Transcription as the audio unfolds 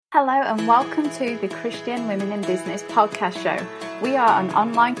Hello and welcome to the Christian Women in Business podcast show. We are an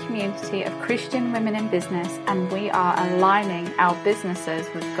online community of Christian women in business and we are aligning our businesses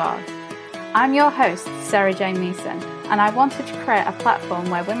with God. I'm your host, Sarah Jane Neeson, and I wanted to create a platform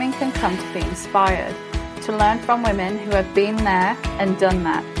where women can come to be inspired, to learn from women who have been there and done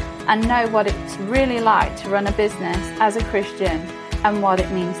that, and know what it's really like to run a business as a Christian and what it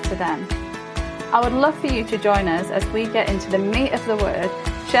means to them. I would love for you to join us as we get into the meat of the word,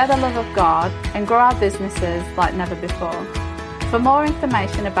 share the love of God, and grow our businesses like never before. For more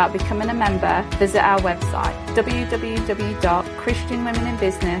information about becoming a member, visit our website,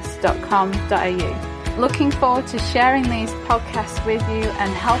 www.christianwomeninbusiness.com.au. Looking forward to sharing these podcasts with you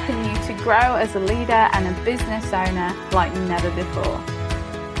and helping you to grow as a leader and a business owner like never before.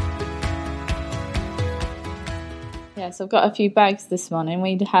 Yes, I've got a few bags this morning.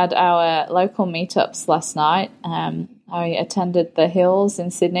 We had our local meetups last night. I attended the Hills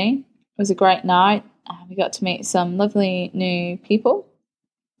in Sydney. It was a great night. We got to meet some lovely new people,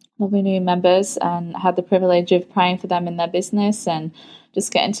 lovely new members, and had the privilege of praying for them in their business and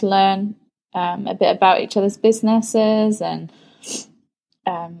just getting to learn a bit about each other's businesses and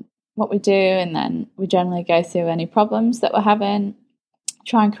what we do. And then we generally go through any problems that we're having,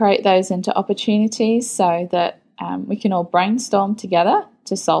 try and create those into opportunities so that we can all brainstorm together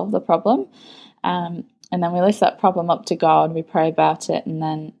to solve the problem. And then we lift that problem up to God, we pray about it, and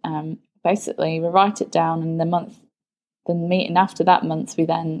then basically we write it down. And the meeting after that month, we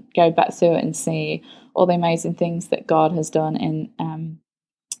then go back through it and see all the amazing things that God has done in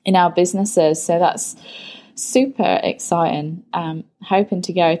our businesses. So that's super exciting. Hoping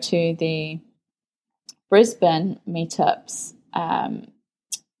to go to the Brisbane meetups.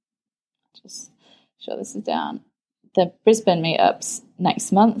 Just sure this is down. The Brisbane meetups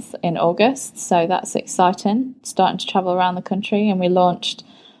next month in August, so that's exciting. Starting to travel around the country, and we launched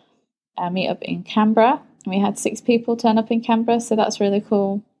a meetup in Canberra. We had 6 people turn up in Canberra, so that's really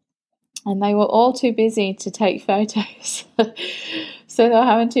cool. And they were all too busy to take photos, so they were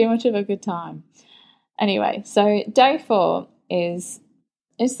having too much of a good time. Anyway, so day 4 is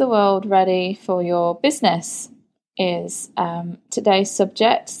the world ready for your business? Is today's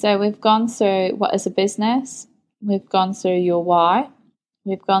subject. So we've gone through what is a business. We've gone through your why.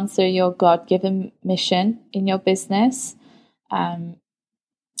 We've gone through your God-given mission in your business.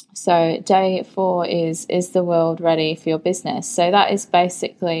 So day 4 is the world ready for your business? So that is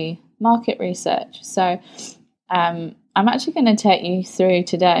basically market research. So I'm actually going to take you through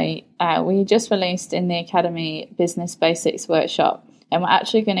today. We just released in the Academy Business Basics Workshop, and we're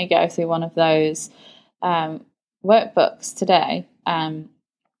actually going to go through one of those workbooks today.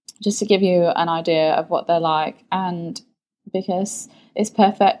 Just to give you an idea of what they're like, and because it's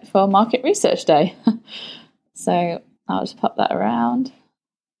perfect for market research day. So I'll just pop that around.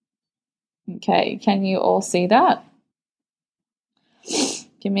 Okay, can you all see that?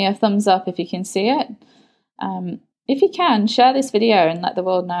 Give me a thumbs up if you can see it. If you can, share this video and let the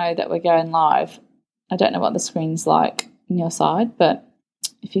world know that we're going live. I don't know what the screen's like on your side, but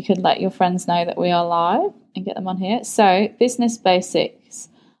if you could let your friends know that we are live and get them on here. So, business basics.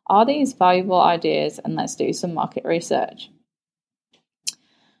 Are these valuable ideas? And let's do some market research.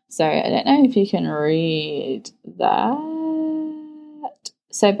 So I don't know if you can read that.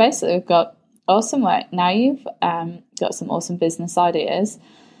 So basically we've got awesome work. Now you've got some awesome business ideas.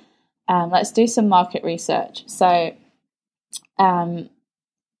 Let's do some market research. So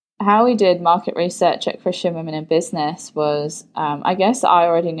how we did market research at Christian Women in Business was, I guess I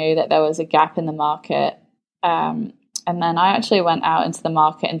already knew that there was a gap in the market. And then I actually went out into the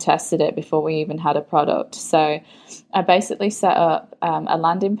market and tested it before we even had a product. So I basically set up a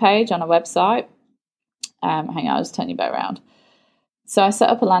landing page on a website. Hang on, I'll just turn you back around. So I set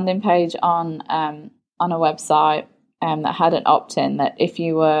up a landing page on a website that had an opt-in that if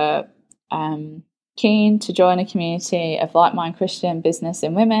you were keen to join a community of like-minded Christian business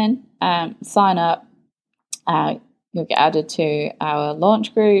and women, sign up. You'll get added to our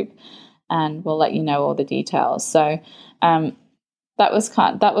launch group, and we'll let you know all the details. So that was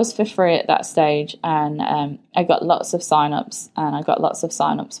for free at that stage, and I got lots of signups, and I got lots of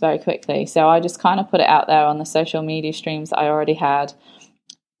signups very quickly. So I just kind of put it out there on the social media streams that I already had,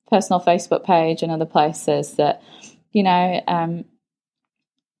 personal Facebook page and other places that, I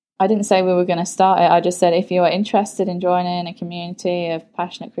didn't say we were going to start it. I just said if you are interested in joining a community of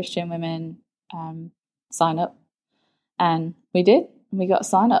passionate Christian women, sign up, and we did. We got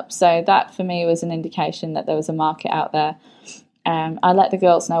sign up. So that for me was an indication that there was a market out there. I let the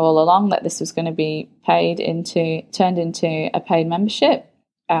girls know all along that this was going to be turned into a paid membership,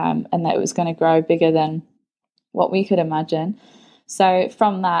 and that it was going to grow bigger than what we could imagine. So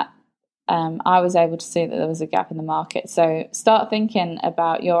from that, I was able to see that there was a gap in the market. So start thinking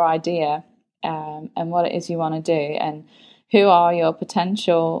about your idea and what it is you want to do, and who are your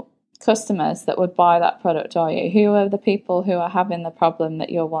potential customers that would buy that product, are you? Who are the people who are having the problem that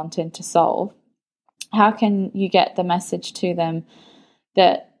you're wanting to solve? How can you get the message to them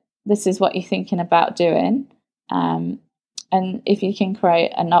that this is what you're thinking about doing? And if you can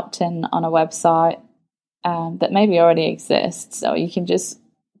create an opt-in on a website that maybe already exists, or you can just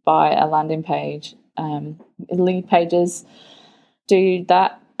buy a landing page. Lead pages do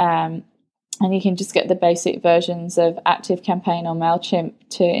that. And you can just get the basic versions of ActiveCampaign or MailChimp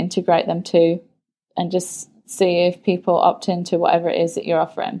to integrate them to, and just see if people opt into whatever it is that you're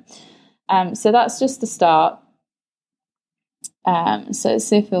offering. So that's just the start. So let's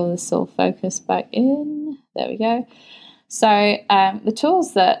see if this will focus back in. There we go. So the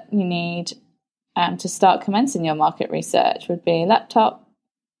tools that you need to start commencing your market research would be laptop,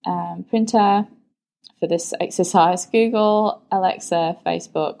 printer. For this exercise, Google, Alexa,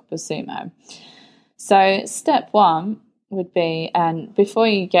 Facebook, BuzzSumo. So step one would be, and before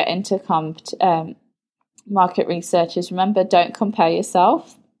you get into market research, remember, don't compare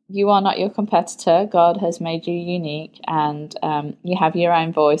yourself. You are not your competitor. God has made you unique, and you have your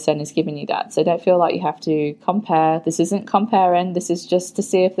own voice and is giving you that. So don't feel like you have to compare. This isn't comparing. This is just to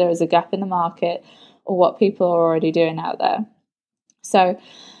see if there is a gap in the market or what people are already doing out there. So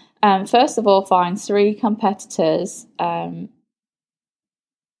first of all, find 3 competitors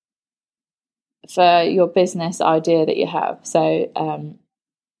for your business idea that you have. So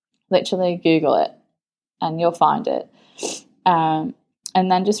literally Google it and you'll find it. And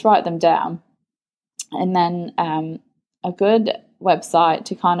then just write them down. And then a good website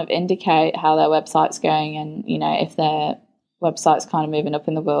to kind of indicate how their website's going, and, you know, if their website's kind of moving up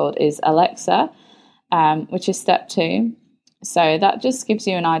in the world, is Alexa, which is step 2. So that just gives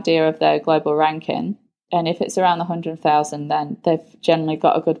you an idea of their global ranking. And if it's around the 100,000, then they've generally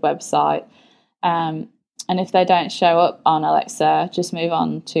got a good website. And if they don't show up on Alexa, just move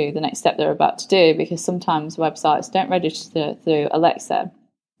on to the next step they're about to do, because sometimes websites don't register through Alexa.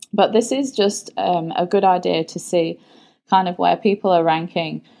 But this is just a good idea to see kind of where people are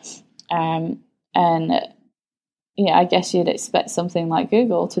ranking. And yeah, I guess you'd expect something like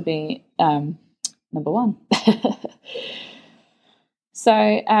Google to be number 1. So,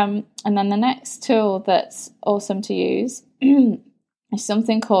 and then the next tool that's awesome to use is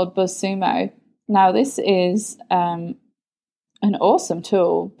something called BuzzSumo. Now, this is an awesome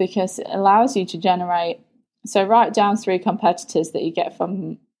tool because it allows you to generate. So, write down 3 competitors that you get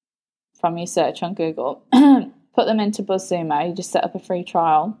from your search on Google. Put them into BuzzSumo. You just set up a free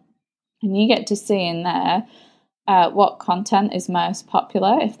trial, and you get to see in there what content is most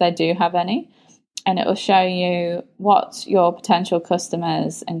popular, if they do have any. And it will show you what your potential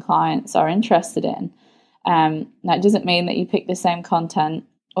customers and clients are interested in. That doesn't mean that you pick the same content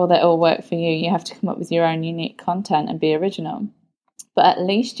or that it will work for you. You have to come up with your own unique content and be original. But at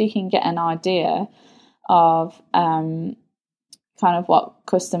least you can get an idea of kind of what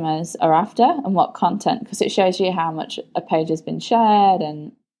customers are after and what content, because it shows you how much a page has been shared,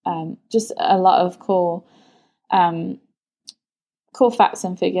 and just a lot of cool facts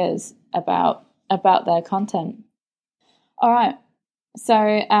and figures about their content. All right.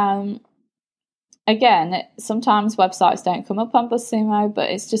 So again, sometimes websites don't come up on BuzzSumo, but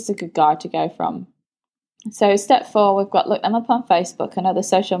it's just a good guide to go from. So step 4, we've got look them up on Facebook and other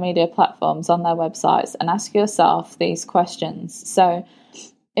social media platforms on their websites and ask yourself these questions. So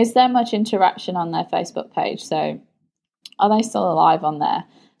is there much interaction on their Facebook page? So are they still alive on there?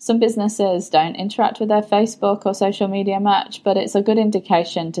 Some businesses don't interact with their Facebook or social media much, but it's a good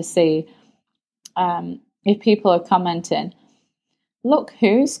indication to see if people are commenting. Look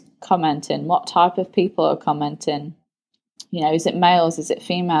who's commenting, what type of people are commenting. You know, is it males? Is it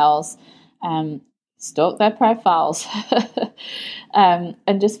females? Stalk their profiles and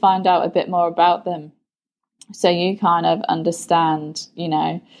just find out a bit more about them, so you kind of understand, you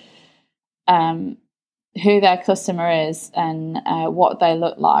know, who their customer is and what they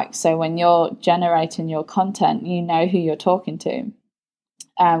look like. So when you're generating your content, you know who you're talking to.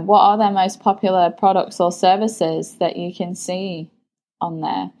 What are their most popular products or services that you can see on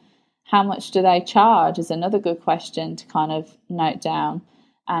there? How much do they charge is another good question to kind of note down.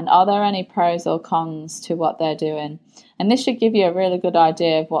 And are there any pros or cons to what they're doing? And this should give you a really good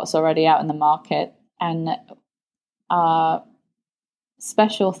idea of what's already out in the market. And our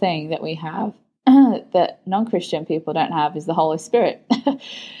special thing that we have that non-Christian people don't have is the Holy Spirit.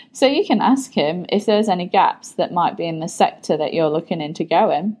 So you can ask him if there's any gaps that might be in the sector that you're looking into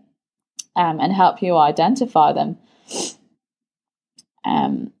going, and help you identify them.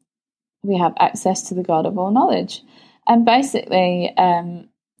 we have access to the God of all knowledge. And basically,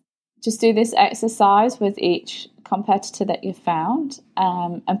 just do this exercise with each competitor that you've found,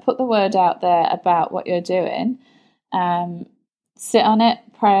 and put the word out there about what you're doing. Sit on it,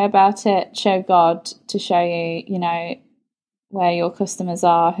 pray about it, show God to show you, where your customers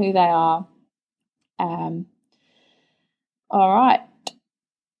are, who they are. All right.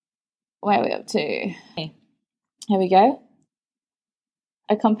 Where are we up to? Here we go.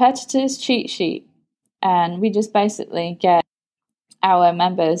 A competitor's cheat sheet. And we just basically get our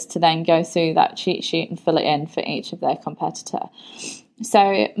members to then go through that cheat sheet and fill it in for each of their competitor.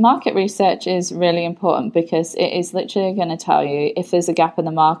 So market research is really important because it is literally going to tell you if there's a gap in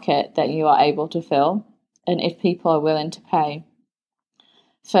the market that you are able to fill, and if people are willing to pay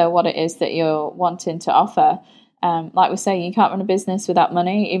for what it is that you're wanting to offer. Like we say, you can't run a business without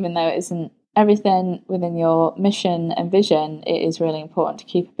money, even though it isn't everything within your mission and vision. It is really important to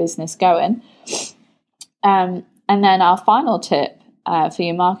keep a business going. And then our final tip for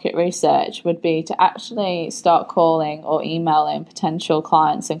your market research would be to actually start calling or emailing potential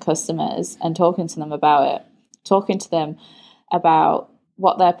clients and customers and talking to them about it, talking to them about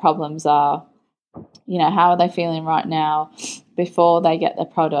what their problems are, how are they feeling right now before they get their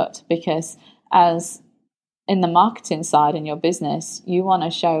product. Because as in the marketing side in your business, you want to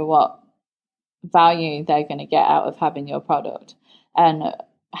show what value they're going to get out of having your product and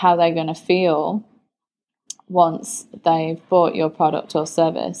how they're going to feel once they've bought your product or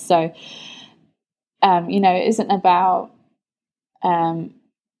service. So, it isn't about, come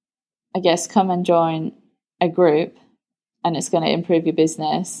and join a group and it's going to improve your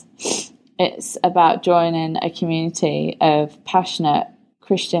business. It's about joining a community of passionate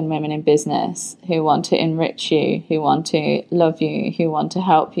Christian women in business who want to enrich you, who want to love you, who want to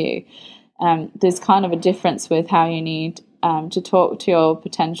help you. There's kind of a difference with how you need to talk to your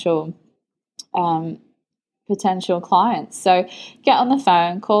potential clients. So get on the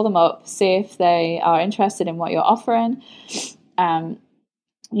phone, call them up, see if they are interested in what you're offering. Have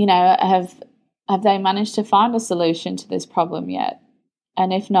they managed to find a solution to this problem yet?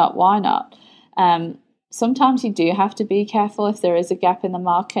 And if not, why not? Sometimes you do have to be careful if there is a gap in the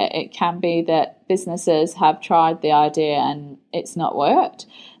market. It can be that businesses have tried the idea and it's not worked.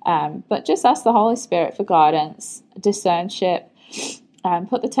 But just ask the Holy Spirit for guidance, discernship,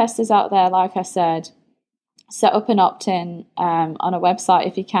 put the testers out there, like I said. Set up an opt-in on a website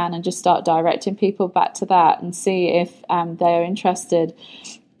if you can, and just start directing people back to that and see if they're interested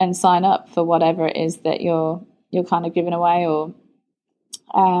and sign up for whatever it is that you're kind of giving away or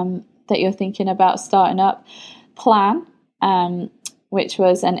that you're thinking about starting up. Plan, which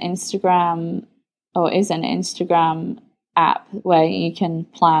was an Instagram or is an Instagram app where you can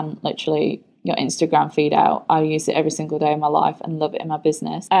plan literally your Instagram feed out. I use it every single day of my life and love it in my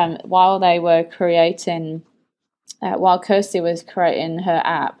business. While Kirsty was creating her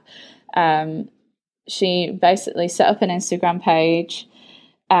app, she basically set up an Instagram page.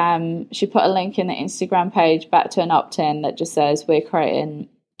 She put a link in the Instagram page back to an opt-in that just says we're creating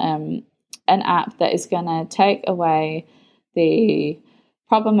an app that is going to take away the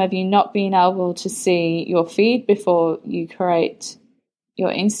problem of you not being able to see your feed before you create your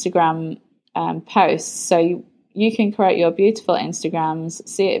Instagram posts. So you can create your beautiful Instagrams,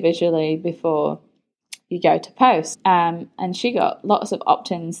 see it visually before you go to post. And she got lots of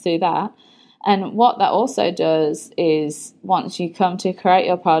opt-ins through that. And what that also does is once you come to create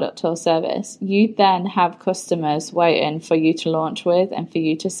your product or service, you then have customers waiting for you to launch with and for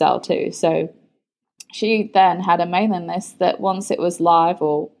you to sell to. So she then had a mailing list that once it was live,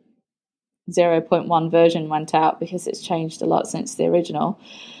 or 0.1 version went out because it's changed a lot since the original,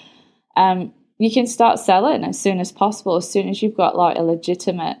 you can start selling as soon as possible, as soon as you've got like a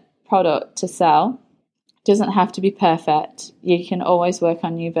legitimate product to sell. Doesn't have to be perfect. You can always work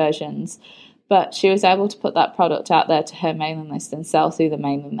on new versions. But she was able to put that product out there to her mailing list and sell through the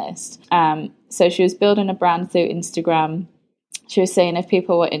mailing list. So she was building a brand through Instagram. She was seeing if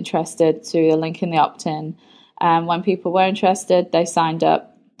people were interested through the link in the opt-in. When people were interested, they signed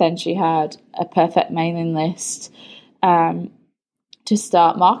up. Then she had a perfect mailing list to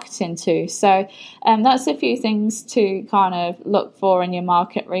start marketing to. So that's a few things to kind of look for in your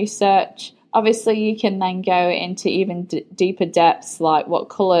market research. Obviously, you can then go into even deeper depths, like what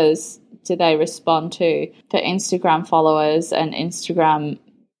colours do they respond to for Instagram followers and Instagram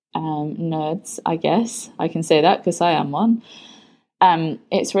nerds, I guess. I can say that because I am one.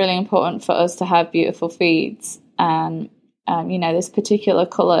 It's really important for us to have beautiful feeds. And, there's particular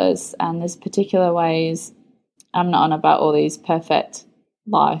colours and there's particular ways. I'm not on about all these perfect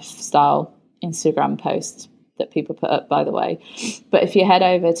lifestyle Instagram posts that people put up, by the way. But if you head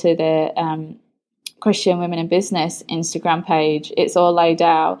over to the Christian Women in Business Instagram page, it's all laid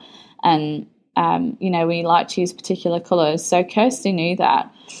out, and we like to use particular colours. So Kirsty knew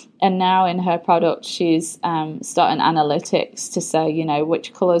that, and now in her product she's starting analytics to say,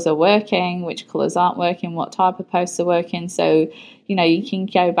 which colours are working, which colours aren't working, what type of posts are working. So you can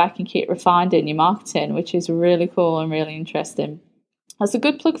go back and keep refining your marketing, which is really cool and really interesting. That's a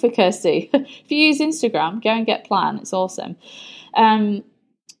good plug for Kirsty. If you use Instagram, go and get Plan. It's awesome.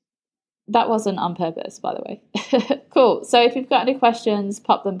 That wasn't on purpose, by the way. Cool. So if you've got any questions,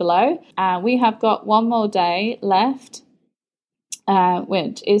 pop them below. We have got one more day left,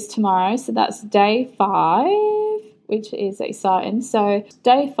 which is tomorrow. So that's day 5, which is exciting. So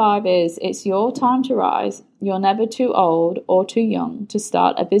day 5 is, it's your time to rise. You're never too old or too young to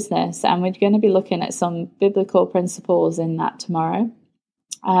start a business. And we're going to be looking at some biblical principles in that tomorrow.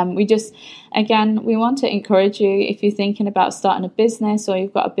 We want to encourage you, if you're thinking about starting a business or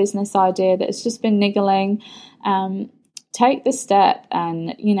you've got a business idea that's just been niggling, take the step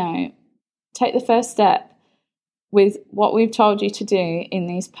and, take the first step with what we've told you to do in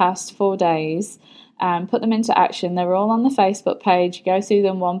these past 4 days. Put them into action. They're all on the Facebook page. Go through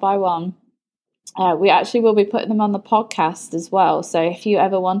them one by one. We actually will be putting them on the podcast as well. So if you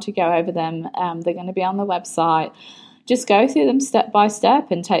ever want to go over them, they're going to be on the website. Just go through them step by step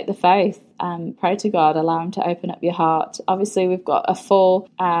and take the faith. Pray to God, allow him to open up your heart. Obviously, we've got a full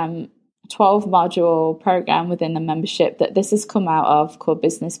 12-module program within the membership that this has come out of, called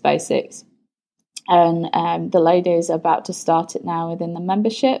Business Basics. And the ladies are about to start it now within the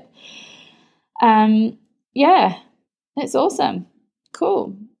membership. It's awesome.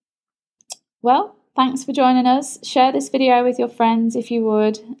 Cool. Well, thanks for joining us. Share this video with your friends if you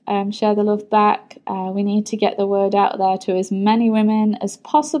would. Share the love back. We need to get the word out there to as many women as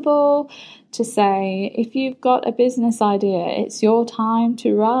possible to say, if you've got a business idea, it's your time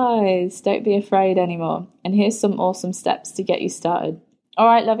to rise. Don't be afraid anymore. And here's some awesome steps to get you started. All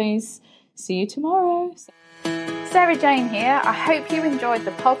right, lovies. See you tomorrow. Sarah Jane here. I hope you enjoyed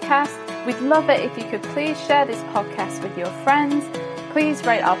the podcast. We'd love it if you could please share this podcast with your friends. Please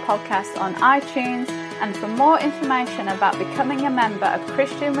rate our podcast on iTunes, and for more information about becoming a member of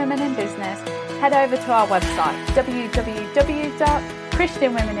Christian Women in Business, head over to our website,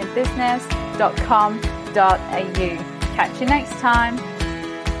 www.christianwomeninbusiness.com.au. Catch you next time.